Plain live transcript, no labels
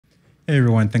Hey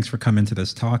everyone, thanks for coming to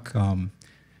this talk.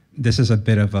 This is a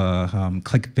bit of a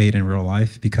clickbait in real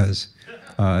life because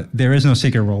there is no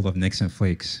secret world of Nix and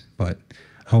Flakes, but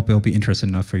I hope it'll be interesting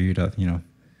enough for you to,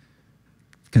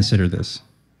 consider this.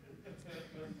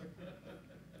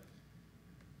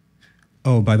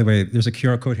 Oh, by the way, there's a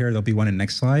QR code here. There'll be one in the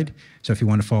next slide. So if you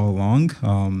want to follow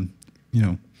along,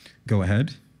 go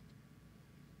ahead.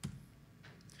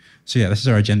 So yeah, this is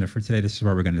our agenda for today. This is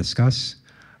what we're going to discuss.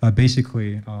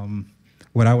 Basically,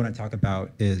 what I want to talk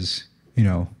about is,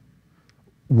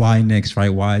 why Nix, right?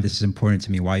 Why this is important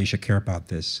to me, why you should care about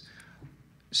this.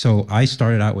 So I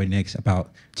started out with Nix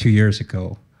about 2 years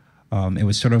ago. It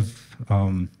was sort of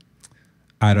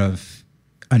out of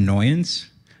annoyance,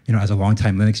 as a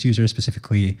longtime Linux user,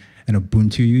 specifically an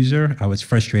Ubuntu user. I was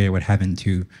frustrated with having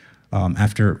to,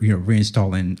 after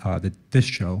reinstalling the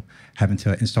distro, having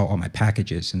to install all my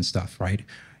packages and stuff, right?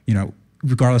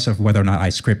 Regardless of whether or not I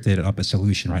scripted up a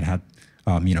solution, right? I had,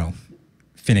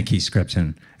 finicky scripts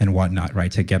and whatnot,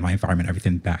 right? To get my environment,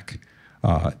 everything back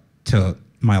to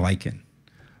my liking.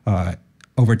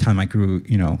 Over time, I grew,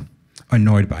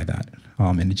 annoyed by that.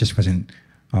 And it just wasn't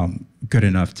good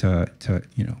enough to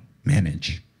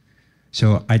manage.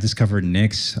 So I discovered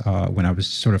Nix when I was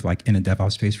sort of like in a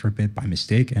DevOps space for a bit by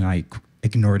mistake, and I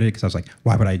ignored it because I was like,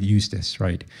 why would I use this,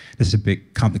 right? This is a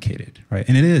bit complicated, right?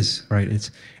 And it is, right? It's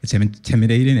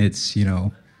intimidating. It's,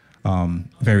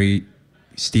 very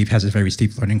steep, has a very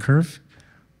steep learning curve,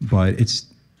 but it's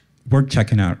worth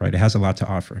checking out, right? It has a lot to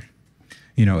offer.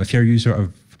 If you're a user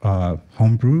of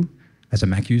Homebrew as a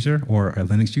Mac user or a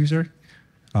Linux user,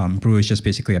 Brew is just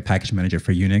basically a package manager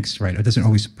for Unix, right? It doesn't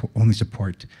always only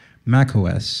support Mac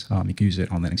OS. You can use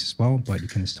it on Linux as well, but you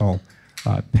can install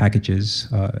packages,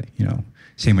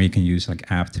 same way you can use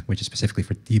like apt, which is specifically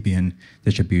for Debian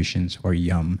distributions, or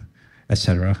Yum,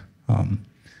 etc.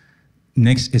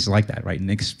 Nix is like that, right?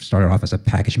 Nix started off as a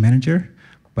package manager,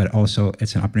 but also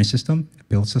it's an operating system, a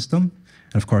build system,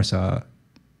 and of course,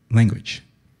 language.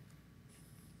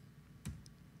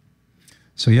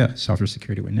 So yeah, software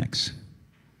security with Nix.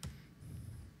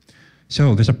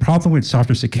 So there's a problem with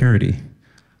software security.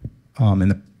 And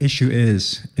the issue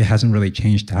is it hasn't really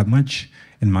changed that much,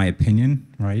 in my opinion,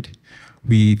 right?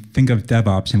 We think of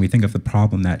DevOps and we think of the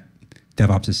problem that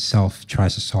DevOps itself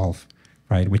tries to solve,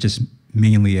 right? Which is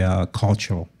mainly a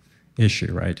cultural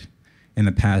issue, right? In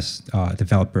the past,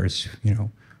 developers,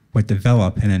 would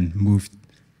develop and then move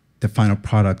the final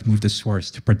product, move the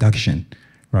source to production,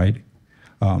 right?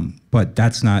 But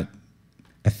that's not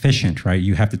efficient, right?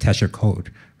 You have to test your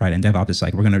code, right? And DevOps is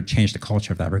like, we're going to change the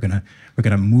culture of that. We're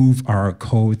gonna move our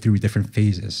code through different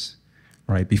phases,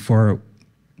 right? Before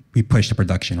we push to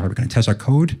production, right? We're going to test our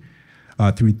code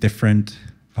through different,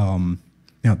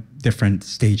 different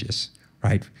stages,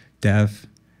 right? Dev,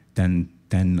 then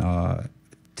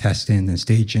testing, then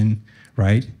staging,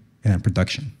 right? And then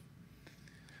production.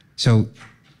 So,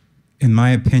 in my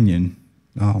opinion,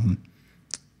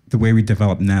 the way we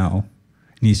develop now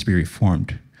needs to be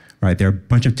reformed, right? There are a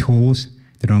bunch of tools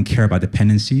that don't care about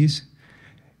dependencies.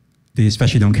 They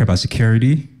especially don't care about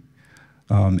security,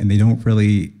 and they don't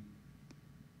really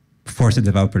force the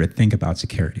developer to think about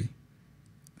security.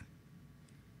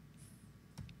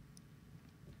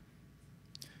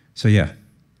 So yeah,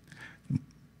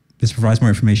 this provides more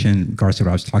information in regards to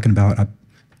what I was talking about,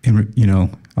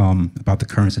 about the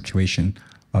current situation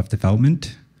of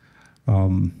development.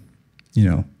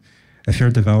 If you're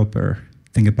a developer,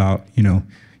 think about,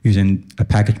 using a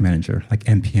package manager like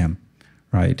NPM,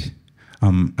 right?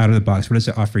 Out of the box, what does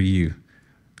it offer you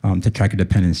to track your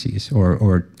dependencies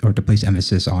or to place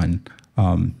emphasis on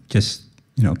just,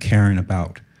 caring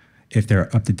about if they're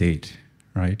up to date,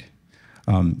 right?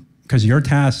 Because your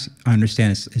task, I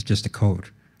understand, is just the code.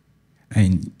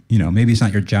 And, maybe it's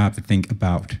not your job to think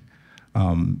about,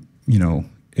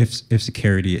 if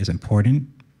security is important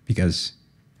because,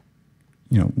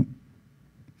 you're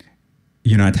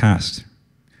not tasked.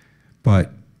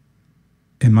 But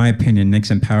in my opinion, Nix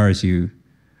empowers you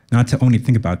not to only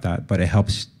think about that, but it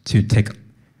helps to take,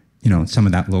 some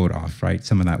of that load off, right?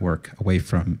 Some of that work away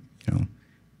from,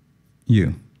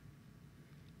 you.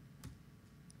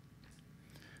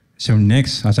 So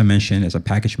Nix, as I mentioned, is a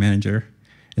package manager.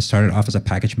 It started off as a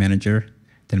package manager,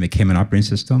 then it became an operating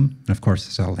system, and of course,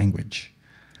 it's a language.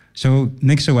 So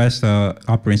NixOS, the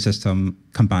operating system,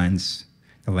 combines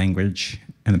the language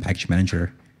and the package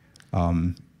manager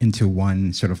into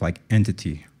one sort of like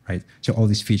entity, right? So all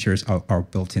these features are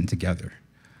built in together.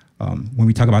 When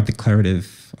we talk about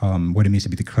declarative, what it means to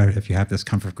be declarative, you have this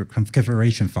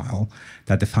configuration file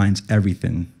that defines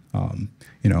everything.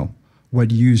 What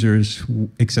users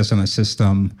exist on the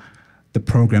system, the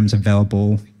programs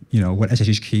available, what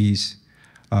SSH keys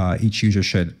each user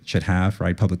should have,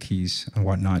 right? Public keys and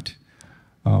whatnot.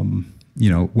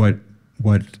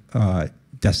 What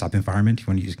desktop environment you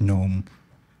want to use GNOME.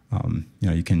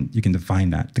 You can define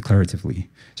that declaratively.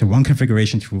 So one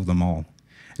configuration to rule them all,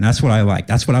 and that's what I like.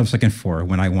 That's what I was looking for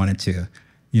when I wanted to,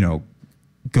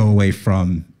 go away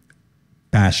from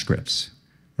bash scripts,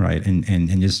 right?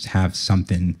 And just have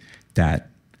something that,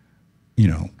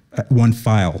 one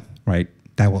file, right,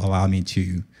 that will allow me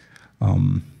to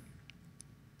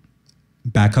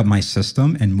back up my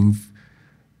system and move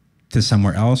to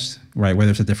somewhere else, right?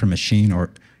 Whether it's a different machine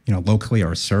or locally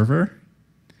or a server.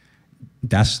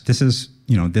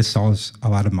 This solves a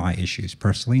lot of my issues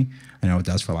personally. I know it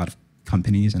does for a lot of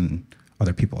companies and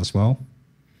other people as well.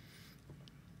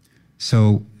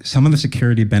 So some of the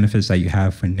security benefits that you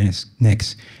have for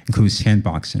Nix include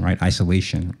sandboxing, right?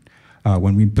 Isolation.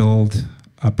 When we build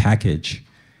a package,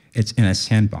 it's in a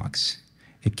sandbox.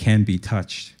 It can be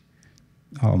touched.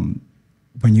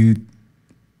 When you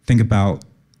think about,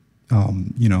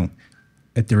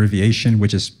 a derivation,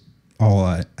 which is all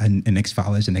an Nix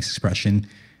file is, a Nix expression.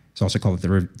 It's also called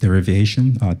a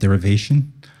derivation.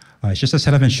 It's just a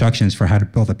set of instructions for how to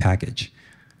build a package.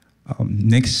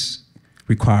 Nix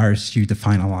requires you to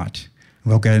define a lot.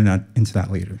 We'll get into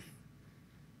that later.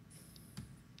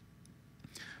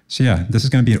 So yeah, this is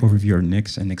going to be an overview of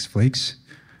Nix and Nix Flakes.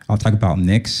 I'll talk about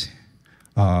Nix,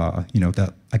 I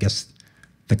guess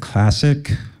the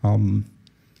classic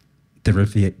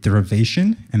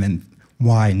derivation, and then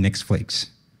why Nix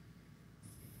Flakes.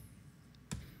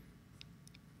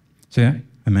 So yeah,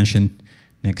 I mentioned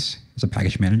Nix is a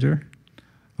package manager.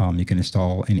 You can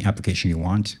install any application you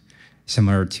want,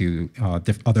 similar to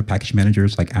other package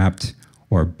managers like apt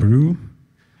or brew,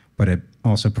 but it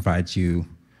also provides you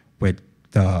with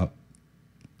the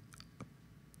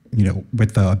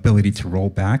ability to roll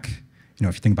back.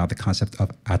 If you think about the concept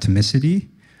of atomicity,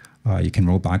 you can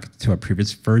roll back to a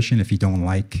previous version if you don't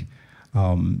like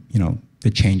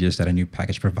the changes that a new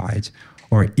package provides.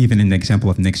 Or even in the example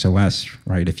of NixOS,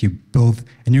 right? If you build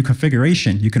a new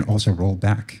configuration, you can also roll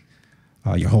back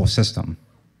your whole system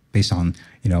based on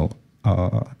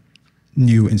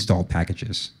new installed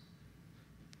packages.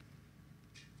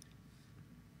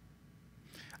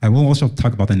 I will also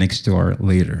talk about the Nix store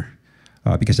later,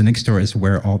 because the Nix store is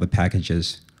where all the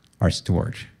packages are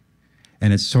stored,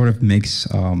 and it sort of makes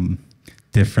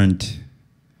different,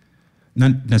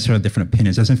 not necessarily different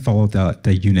opinions. It doesn't follow the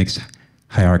Unix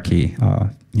hierarchy,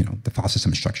 the file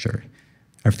system structure.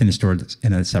 Everything is stored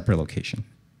in a separate location.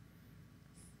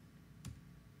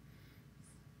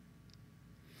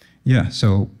 Yeah,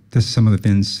 so this is some of the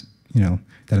things that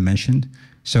I mentioned.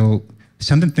 So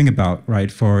something to think about,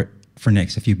 right, for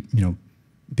Nix, if you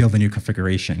build a new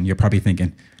configuration, you're probably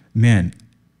thinking, man,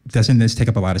 doesn't this take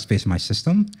up a lot of space in my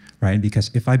system, right?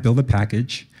 Because if I build a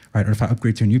package, right, or if I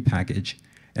upgrade to a new package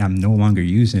and I'm no longer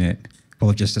using it, will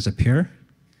it just disappear?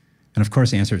 And of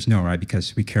course, the answer is no, right?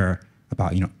 Because we care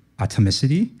about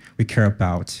atomicity. We care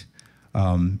about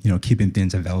keeping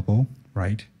things available,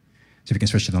 right? So we can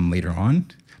switch to them later on.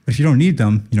 But if you don't need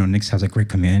them, Nix has a great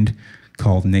command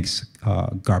called Nix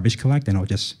garbage collect, and it'll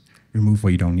just remove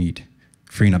what you don't need,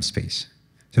 freeing up space.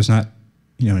 So it's not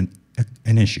an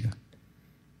issue.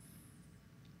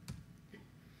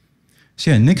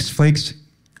 So yeah, Nix Flakes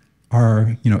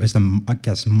are is the, I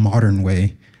guess, modern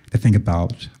way to think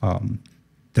about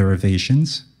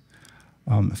derivations.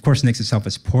 Of course, Nix itself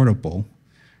is portable,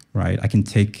 right? I can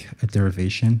take a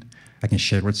derivation, I can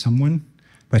share it with someone,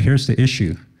 but here's the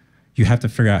issue. You have to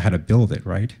figure out how to build it,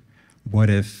 right? What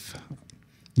if,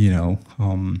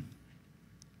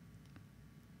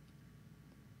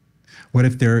 what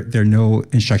if there are no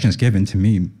instructions given to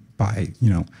me by,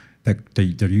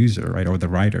 the user, right, or the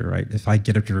writer, right? If I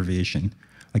get a derivation,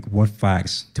 like what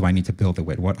flags do I need to build it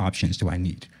with? What options do I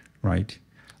need, right?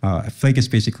 A flake is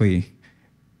basically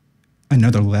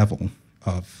another level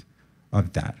of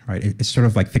that, right? It sort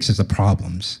of like fixes the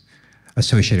problems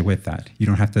associated with that. You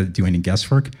don't have to do any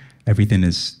guesswork. Everything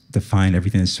is defined.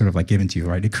 Everything is sort of like given to you,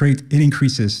 right? It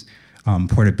increases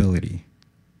portability.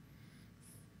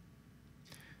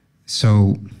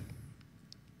 So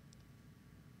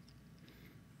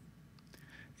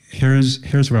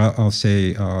here's what I'll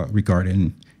say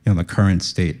regarding the current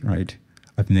state, right,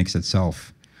 of Nix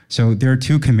itself. So there are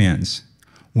two commands.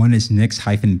 One is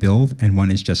Nix-build, and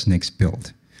one is just Nix-build.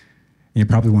 And you're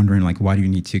probably wondering, like, why do you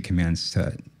need two commands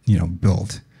to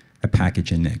build a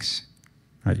package in Nix,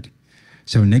 right?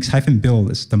 So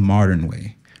Nix-build is the modern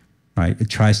way, right? It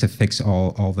tries to fix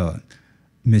all the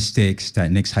mistakes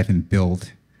that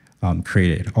Nix-build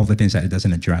created, all the things that it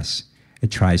doesn't address.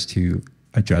 It tries to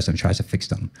address them, tries to fix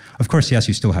them. Of course, yes,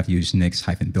 you still have to use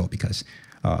nix-build because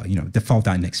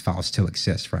default.nix files still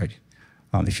exist, right?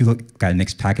 If you look at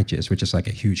Nix packages, which is like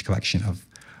a huge collection of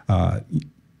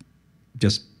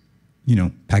just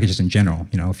packages in general.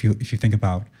 If you think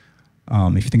about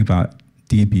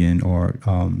Debian or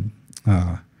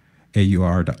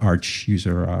AUR, the Arch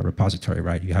user repository,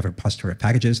 right? You have a repository of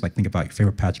packages. Like think about your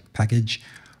favorite package.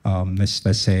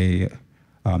 Let's say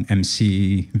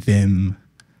MC, Vim,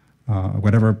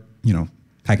 whatever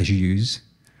package you use.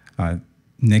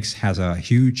 Nix has a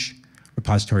huge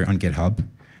repository on GitHub.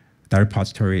 That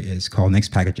repository is called Nix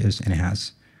packages, and it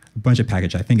has a bunch of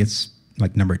packages. I think it's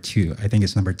like number 2. I think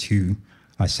it's number 2,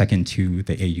 second to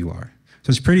the AUR. So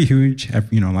it's pretty huge.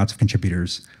 Lots of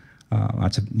contributors,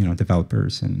 lots of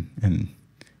developers, and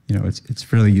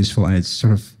it's really useful, and it's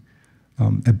sort of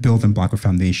a building block or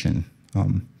foundation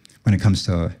when it comes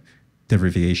to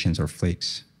derivations or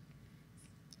flakes.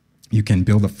 You can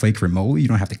build a flake remotely. You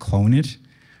don't have to clone it,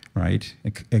 right?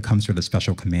 It comes with a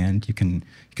special command. You can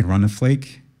run a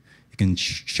flake. You can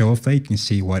show a flake. You can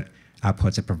see what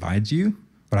outputs it provides you,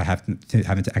 without having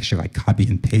to actually like copy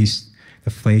and paste the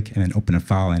flake and then open a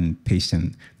file and paste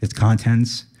in its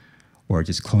contents, or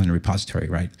just clone a repository,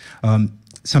 right?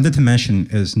 Something to mention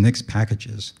is Nix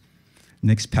packages.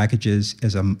 Nix packages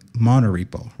is a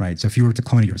monorepo, right? So if you were to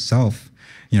clone it yourself,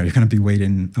 you're going to be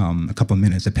waiting a couple of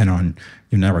minutes, depending on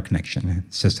your network connection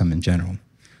and system in general.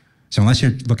 So unless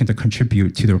you're looking to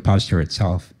contribute to the repository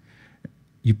itself,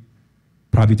 you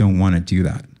probably don't want to do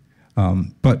that.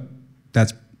 But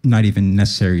that's not even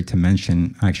necessary to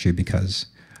mention, actually, because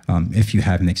if you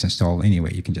have Nix installed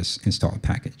anyway, you can just install a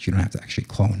package. You don't have to actually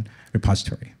clone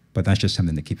repository, but that's just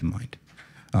something to keep in mind.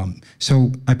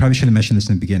 So I probably should have mentioned this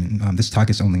in the beginning. This talk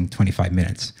is only 25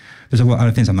 minutes. There's a lot of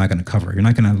other things I'm not going to cover. You're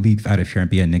not going to leave out of here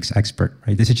and be a Nix expert,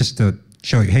 right? This is just to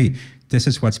show you, hey, this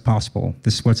is what's possible.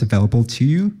 This is what's available to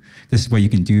you. This is what you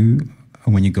can do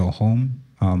when you go home,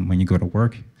 when you go to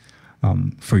work.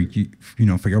 For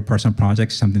your personal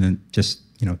projects, something to just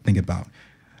think about.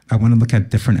 I want to look at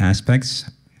different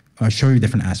aspects. I'll show you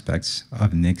different aspects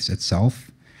of Nix itself,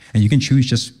 and you can choose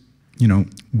just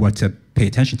what to pay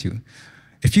attention to.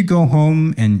 If you go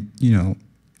home and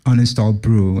uninstall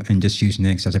Brew and just use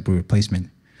Nix as a Brew replacement,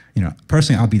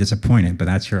 personally I'll be disappointed, but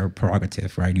that's your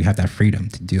prerogative, right? You have that freedom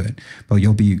to do it, but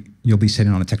you'll be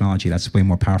sitting on a technology that's way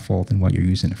more powerful than what you're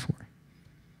using it for.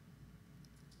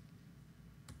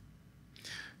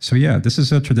 So yeah, this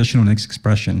is a traditional Nix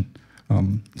expression.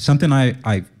 Something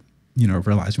I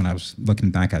realized when I was looking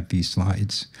back at these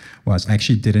slides was I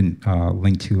actually didn't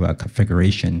link to a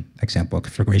configuration example,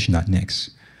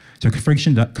 configuration.nix. So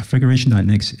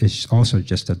configuration.nix is also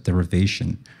just a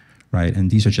derivation, right? And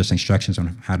these are just instructions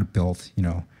on how to build,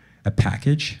 a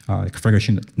package.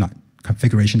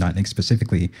 Configuration.nix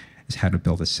specifically is how to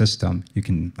build a system. You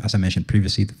can, as I mentioned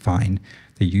previously, define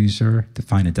the user,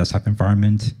 define a desktop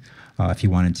environment. If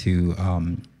you wanted to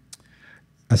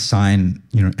assign,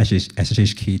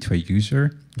 SSH key to a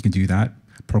user, you can do that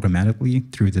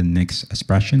programmatically through the Nix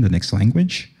expression, the Nix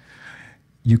language.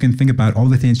 You can think about all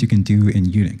the things you can do in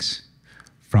Unix,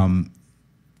 from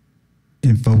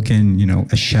invoking,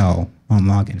 a shell on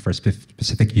login for a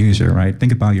specific user, right?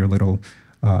 Think about your little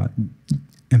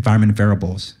environment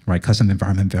variables, right? Custom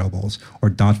environment variables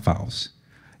or dot files.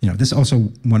 This is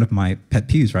also one of my pet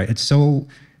peeves, right? It's so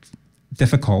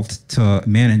difficult to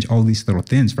manage all these little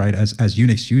things, right? As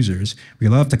Unix users, we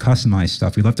love to customize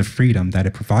stuff. We love the freedom that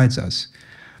it provides us.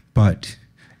 But,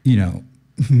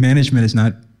 management is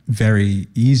not very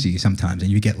easy sometimes,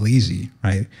 and you get lazy,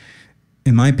 right?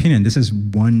 In my opinion, this is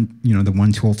the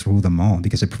one tool to rule them all,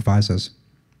 because it provides us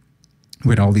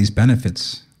with all these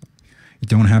benefits. You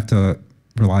don't have to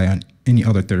rely on any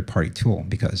other third-party tool,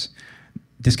 because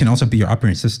this can also be your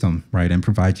operating system, right? And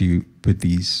provide you with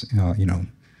these,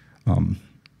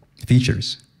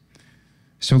 features.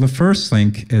 So the first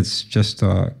link is just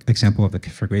an example of the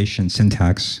configuration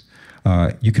syntax.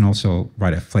 You can also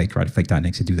write a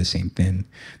flake.nix to do the same thing.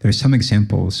 There's some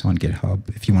examples on GitHub.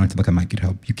 If you wanted to look at my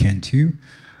GitHub, you can too.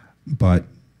 But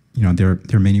there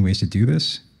are many ways to do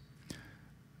this.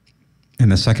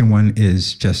 And the second one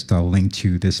is just a link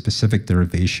to this specific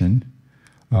derivation.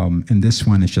 And this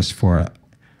one is just for,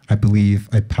 I believe,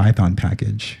 a Python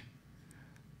package.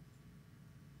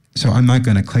 So I'm not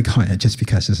going to click on it just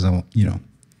because this is a,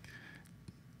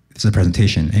 it's a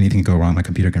presentation. Anything can go wrong, my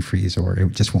computer can freeze, or it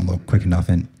just won't load quick enough,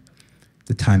 and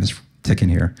the time is ticking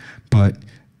here. But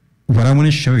what I want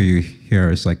to show you here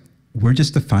is we're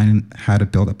just defining how to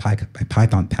build a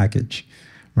Python package,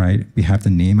 right? We have the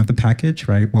name of the package,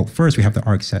 right? Well, first we have the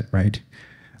arg set, right?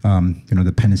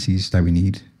 Dependencies that we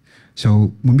need.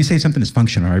 So when we say something is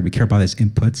functional, right, we care about its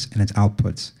inputs and its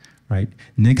outputs, right?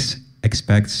 Nix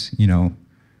expects,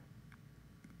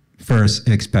 first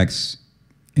it expects,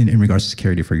 in regards to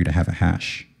security, for you to have a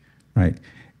hash, right?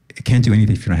 It can't do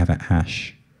anything if you don't have a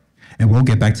hash. And we'll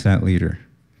get back to that later.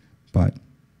 But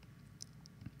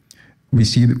we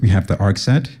see that we have the arg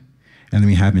set, and then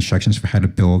we have instructions for how to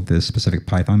build this specific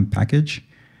Python package.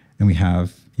 And we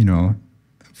have,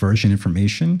 version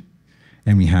information,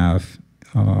 and we have,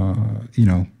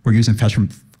 we're using fetch from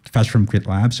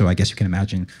GitLab, so I guess you can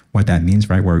imagine what that means,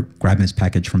 right? We're grabbing this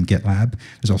package from GitLab.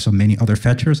 There's also many other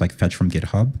fetchers, like fetch from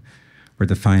GitHub. We're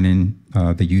defining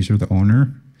the user, the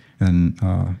owner, and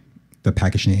the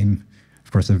package name,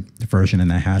 of course, the version and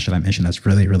the hash that I mentioned. That's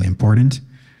really, really important.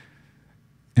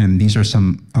 And these are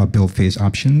some build phase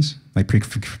options, like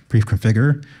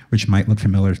pre-configure, which might look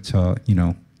familiar to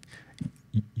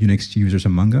Unix users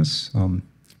among us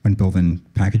when building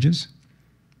packages.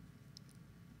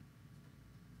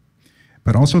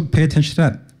 But also pay attention to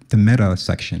that, the meta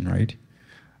section, right?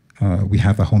 We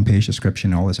have the homepage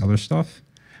description, all this other stuff.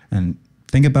 And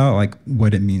think about like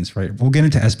what it means, right? We'll get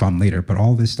into SBOM later, but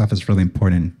all this stuff is really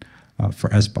important for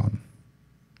SBOM.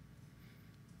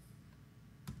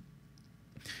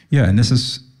 Yeah, and this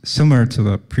is similar to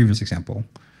the previous example.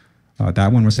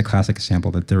 That one was the classic example,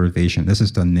 the derivation. This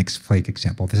is the Nix flake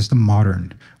example. This is the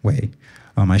modern way.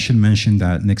 I should mention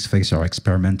that Nix flakes are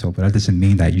experimental, but that doesn't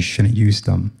mean that you shouldn't use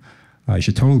them. You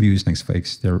should totally use Nix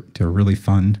flakes. They're really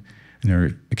fun, and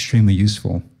they're extremely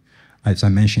useful. As I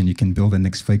mentioned, you can build a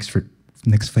Nix flake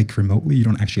remotely. You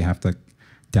don't actually have to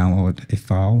download a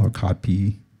file or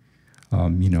copy,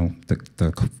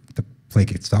 the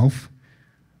flake itself.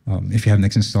 If you have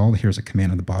Nix installed, here's a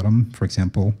command on the bottom. For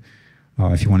example,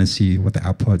 if you want to see what the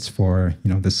outputs for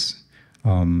this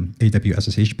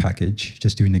AWSSH package,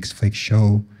 just do Nix flake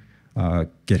show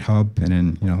GitHub,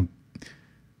 and then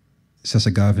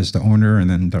sysgov is the owner, and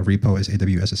then the repo is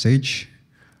AWSSH.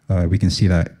 We can see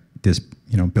that this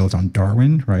builds on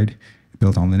Darwin, right? It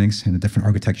builds on Linux and the different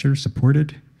architectures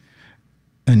supported.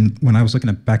 And when I was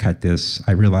looking back at this,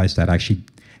 I realized that actually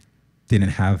didn't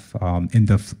have in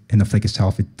the flake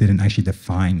itself, it didn't actually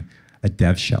define a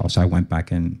dev shell. So I went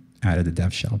back and added a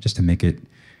dev shell just to make it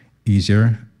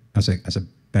easier as a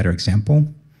better example.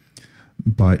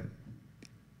 But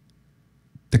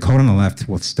the code on the left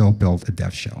will still build a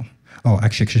dev shell. Oh,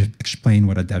 actually, I should explain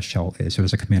what a dev shell is. So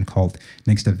there's a command called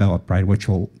Nix develop, right, which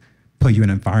will put you in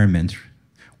an environment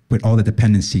with all the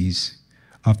dependencies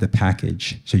of the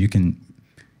package, so you can,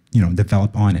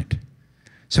 develop on it.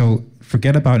 So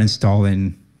forget about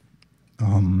installing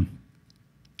a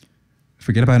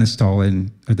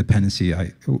dependency.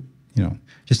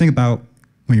 Just think about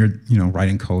when you're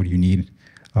writing code, you need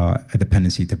a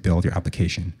dependency to build your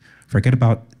application. Forget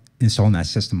about installing that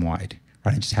system-wide,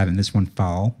 right? And just having this one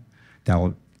file that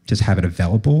will just have it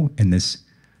available in this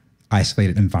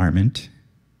isolated environment.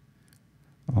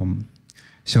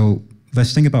 So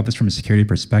let's think about this from a security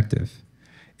perspective.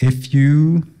 If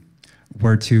you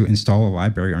were to install a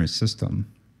library on your system,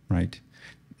 right,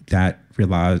 that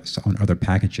relies on other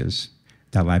packages,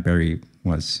 that library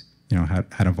was,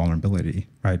 had a vulnerability,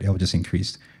 right? It will just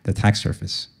increase the attack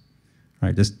surface,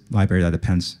 right? This library that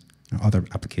depends on other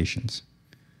applications.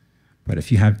 But if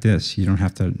you have this, you don't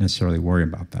have to necessarily worry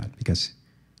about that because,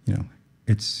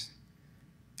 it's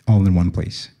all in one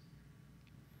place.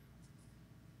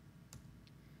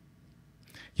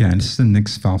 Yeah, and this is the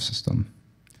Nix file system.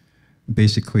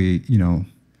 Basically, all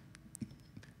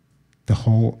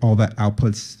the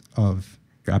outputs of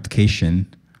your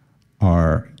application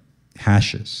are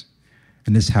hashes.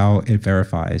 And this is how it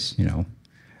verifies,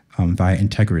 via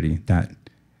integrity, that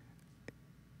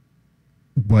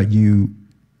what you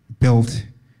built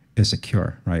is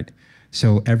secure, right?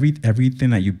 So everything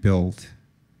that you build,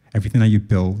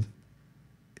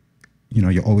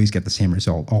 you always get the same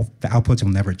result. All the outputs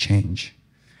will never change.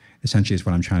 Essentially, is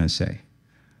what I'm trying to say.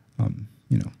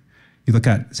 You look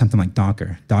at something like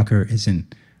Docker. Docker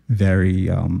isn't very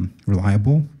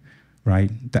reliable, right?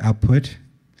 The output,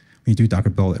 when you do Docker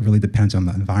build, it really depends on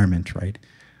the environment, right?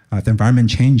 If the environment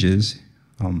changes,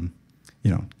 your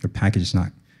package is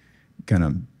not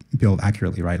gonna build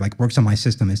accurately, right? Like works on my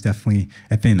system is definitely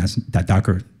a thing that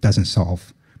Docker doesn't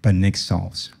solve, but Nix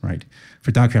solves, right?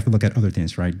 For Docker, you have to look at other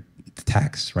things, right? The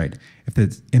tags, right? If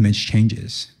the image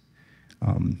changes,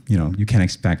 you can't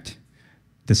expect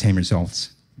the same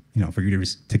results, for you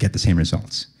to get the same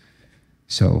results.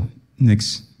 So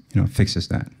Nix, fixes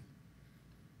that.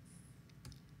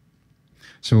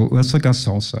 So let's look at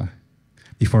Salsa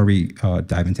before we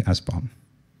dive into SBOM.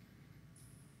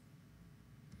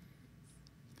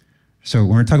 So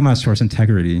when we're talking about source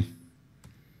integrity,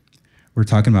 we're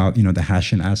talking about, the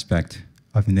hashing aspect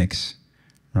of Nix,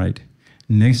 right?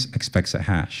 Nix expects a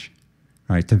hash,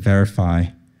 right, to verify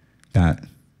that,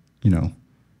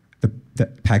 the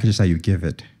packages that you give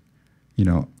it,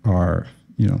 are,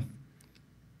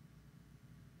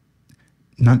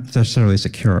 not necessarily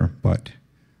secure, but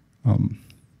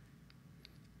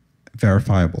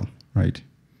verifiable, right?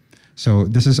 So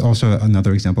this is also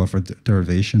another example of a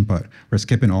derivation, but we're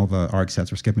skipping all the arg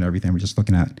sets, we're skipping everything. We're just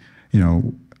looking at,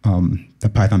 the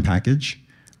Python package,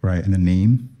 right, and the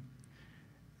name.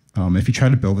 If you try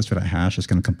to build this with a hash, it's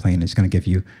going to complain. It's going to give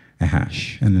you a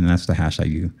hash, and then that's the hash that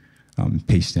you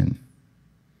paste in.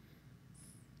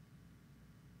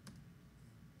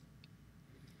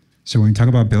 So when we talk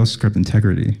about build script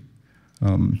integrity,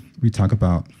 we talk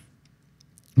about,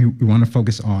 we want to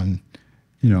focus on,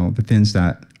 the things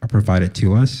that are provided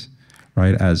to us,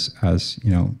 right, as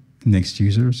Nix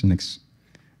users, Nix,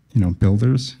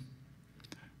 builders.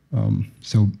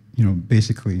 So,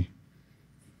 basically,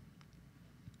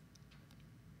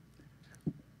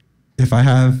 if I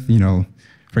have,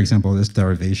 for example, this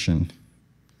derivation,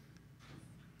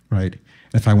 right,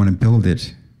 if I want to build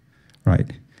it,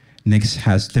 right, Nix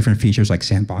has different features like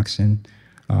sandboxing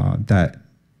that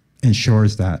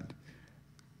ensures that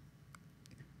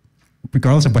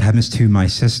regardless of what happens to my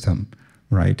system,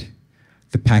 right,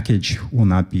 the package will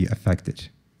not be affected,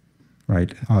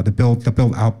 right? The build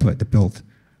output, the build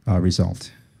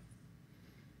result.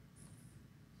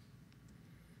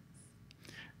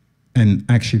 And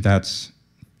actually that's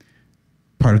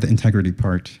part of the integrity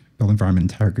part, build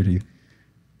environment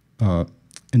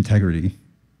integrity,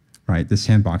 right? The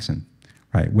sandboxing,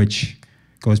 right? Which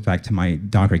goes back to my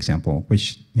Docker example,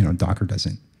 which, Docker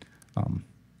doesn't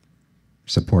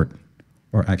support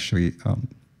or actually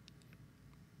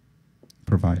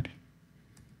provide.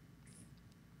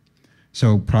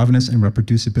 So provenance and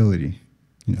reproducibility,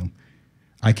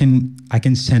 I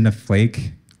can send a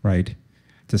flake, right,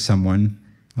 to someone.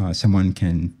 Someone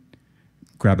can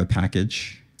grab a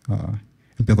package and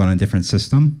build on a different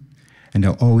system, and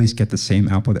they'll always get the same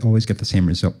output. They always get the same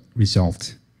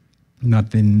result.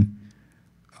 Nothing,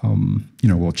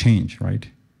 will change, right?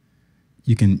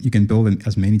 You can build it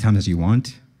as many times as you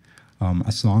want,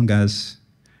 as long as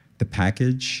the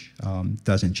package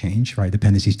doesn't change, right?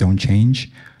 Dependencies don't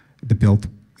change. The build,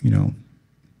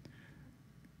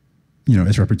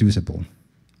 is reproducible.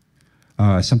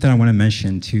 Something I want to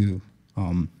mention too.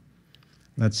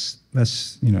 Let's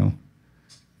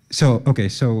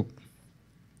So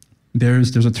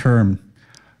there's a term.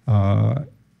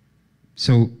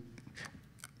 So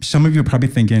some of you are probably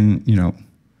thinking,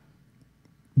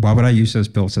 why would I use those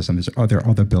build systems? Are there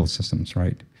other build systems,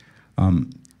 right?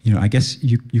 I guess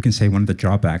you can say one of the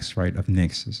drawbacks, right, of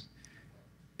Nix is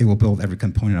it will build every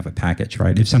component of a package,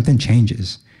 right? If something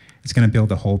changes, it's going to build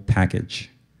the whole package,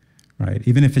 right?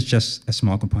 Even if it's just a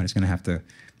small component, it's going to have to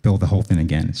build the whole thing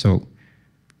again. So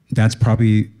that's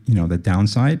probably, the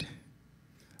downside.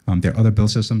 There are other build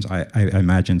systems. I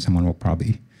imagine someone will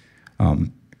probably,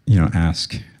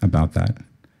 ask about that.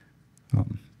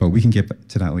 But we can get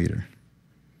to that later.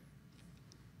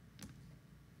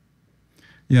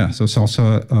 Yeah, so it's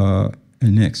also a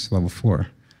Nix level 4,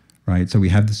 right? So we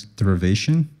have this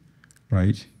derivation,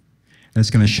 right? And it's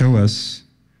going to show us,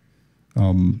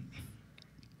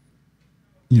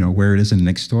 where it is in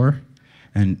Nix store.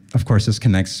 And of course, this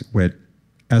connects with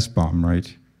SBOM,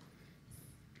 right?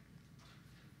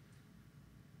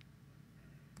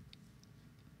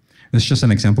 This is just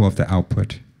an example of the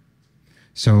output.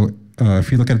 So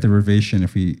if you look at the derivation,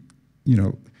 if we,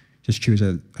 just choose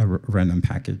a random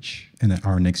package in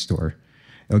our Nix store,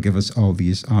 it'll give us all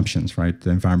these options, right?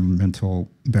 The environmental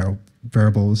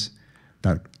variables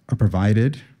that are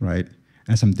provided, right?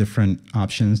 And some different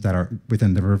options that are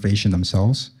within the derivation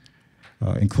themselves,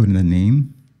 including the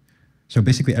name. So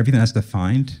basically everything that's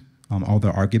defined, all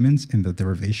the arguments in the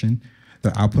derivation, the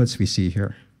outputs we see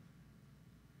here.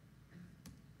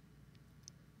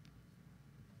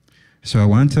 So I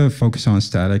wanted to focus on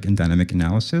static and dynamic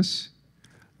analysis.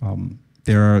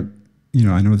 There are,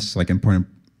 I know this is like an important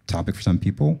topic for some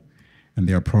people, and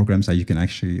there are programs that you can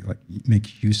actually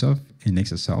make use of in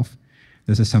Nix itself.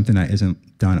 This is something that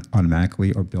isn't done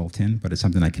automatically or built in, but it's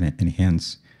something that can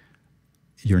enhance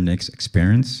your Nix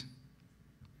experience.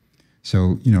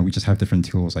 So, we just have different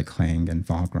tools like Clang and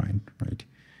Valgrind, right?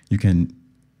 You can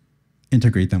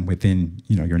integrate them within,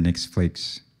 your Nix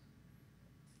Flakes.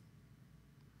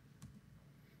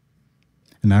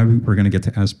 And now we're going to get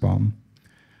to SBOM,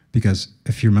 because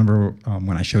if you remember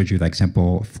when I showed you the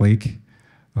example Flake,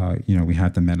 we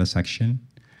have the meta section,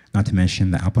 not to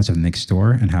mention the outputs of the Nix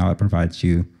store and how it provides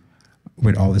you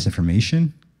with all this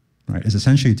information. right? It's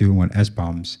essentially doing what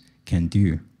SBOMs can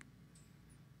do.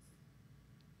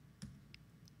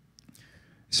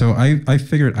 So I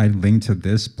figured I'd link to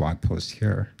this blog post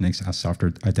here, Nix as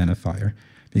software identifier,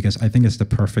 because I think it's the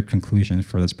perfect conclusion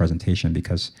for this presentation,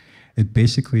 because it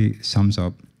basically sums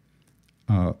up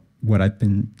what I've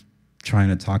been trying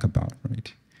to talk about,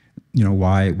 right? You know,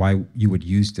 why you would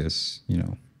use this, you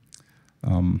know.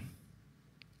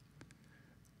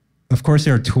 Of course,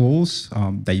 there are tools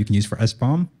that you can use for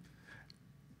SBOM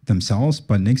themselves,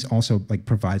 but Nix also like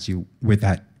provides you with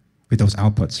those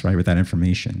outputs, right, with that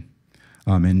information.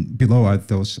 And below are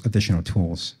those additional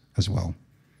tools as well.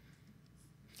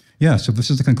 Yeah, so this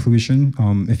is the conclusion.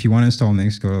 If you want to install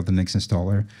Nix, go to the Nix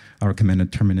installer. I recommend a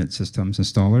Terminate Systems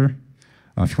installer.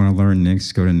 If you want to learn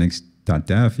Nix, go to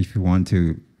nix.dev. If you want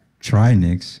to try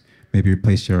Nix, maybe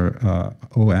replace your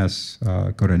OS,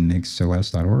 go to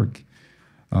nixos.org.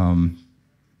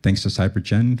 Thanks to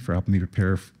CyberJenny for helping me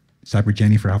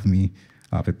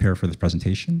prepare for this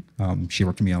presentation. She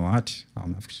worked with me a lot.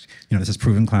 You know, this is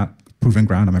proven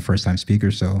ground. I'm a first-time speaker,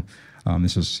 so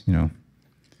this was, you know,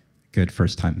 good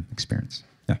first-time experience.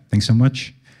 Yeah, thanks so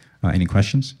much. Any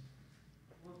questions?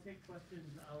 We'll take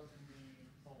questions out in the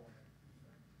hallway.